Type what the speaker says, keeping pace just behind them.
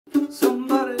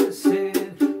Somebody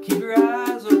said, keep your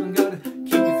eyes open, gotta keep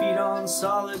your feet on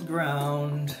solid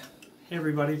ground. Hey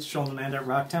everybody, it's Joel the Man at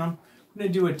Rocktown. I'm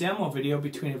going to do a demo video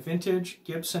between a vintage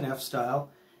Gibson F-style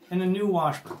and a new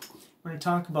Washburn. We're going to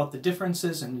talk about the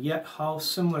differences and yet how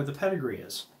similar the pedigree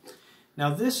is.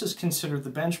 Now this is considered the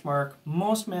benchmark.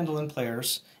 Most mandolin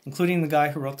players, including the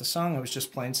guy who wrote the song I was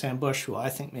just playing, Sam Bush, who I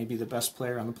think may be the best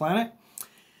player on the planet,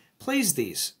 plays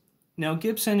these. Now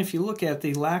Gibson, if you look at it,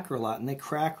 they lacquer a lot and they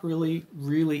crack really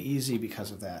easy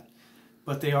because of that.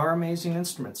 But they are amazing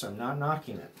instruments, so I'm not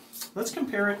knocking it. Let's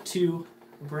compare it to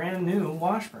a brand new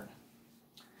Washburn.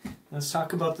 Let's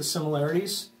talk about the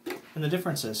similarities and the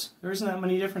differences. There isn't that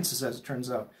many differences as it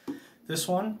turns out. This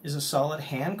one is a solid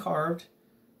hand-carved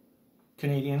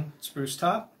Canadian spruce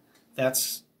top.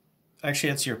 That's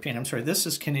European. I'm sorry, this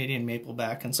is Canadian maple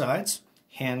back and sides,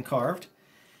 hand-carved.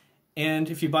 And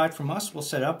if you buy it from us, we'll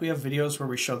set up. We have videos where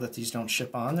we show that these don't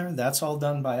ship on there. That's all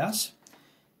done by us.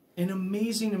 An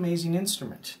amazing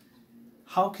instrument.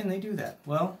 How can they do that?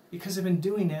 Well, because they've been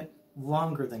doing it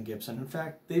longer than Gibson. In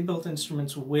fact, they built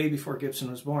instruments way before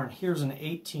Gibson was born. Here's an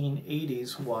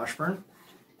 1880s Washburn,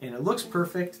 and it looks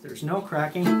perfect. There's no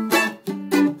cracking.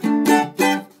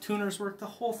 Tuners work. The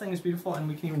whole thing is beautiful, and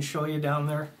we can even show you down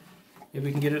there. If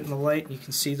we can get it in the light, you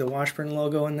can see the Washburn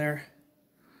logo in there.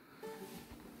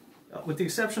 With the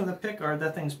exception of the pickguard,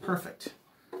 that thing's perfect.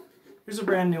 Here's a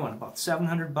brand new one, about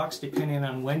 $700 depending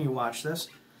on when you watch this.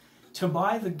 To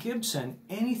buy the Gibson,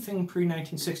 anything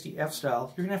pre-1960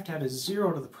 F-style, you're going to have add a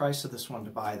zero to the price of this one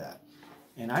to buy that.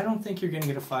 And I don't think you're going to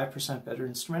get a 5% better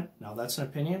instrument. Now that's an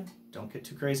opinion. Don't get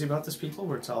too crazy about this, people,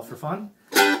 where it's all for fun.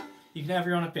 You can have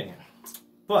your own opinion.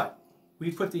 But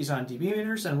we put these on dB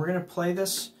meters, and we're going to play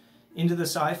this into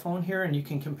this iPhone here, and you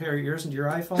can compare yours into your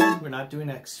iPhone. We're not doing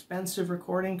an expensive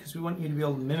recording because we want you to be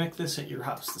able to mimic this at your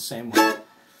house the same way.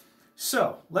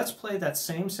 So let's play that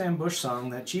same Sam Bush song,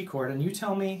 that G chord, and you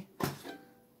tell me,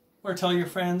 or tell your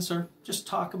friends, or just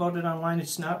talk about it online.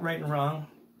 It's not right and wrong.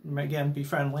 Again, be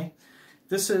friendly.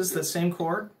 This is the same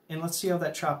chord, and let's see how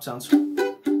that chop sounds.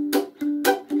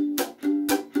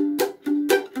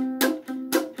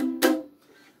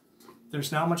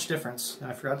 There's not much difference.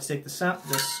 I forgot to take this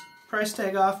price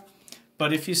tag off,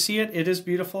 but if you see it, it is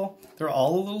beautiful. They're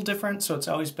all a little different, so it's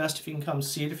always best if you can come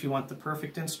see it if you want the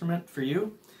perfect instrument for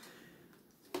you.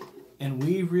 And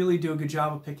we really do a good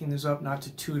job of picking these up, not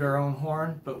to toot our own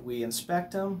horn, but we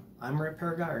inspect them. I'm a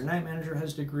repair guy. Our night manager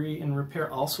has a degree in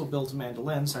repair, also builds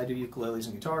mandolins. I do ukuleles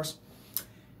and guitars.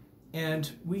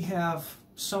 And we have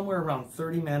somewhere around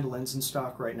 30 mandolins in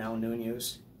stock right now, new and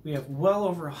used. We have well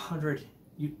over 100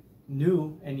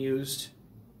 new and used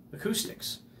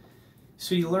acoustics.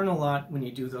 So you learn a lot when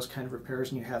you do those kind of repairs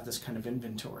and you have this kind of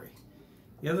inventory.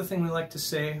 The other thing we like to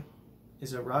say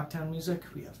is at Rocktown Music,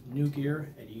 we have new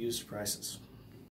gear at used prices.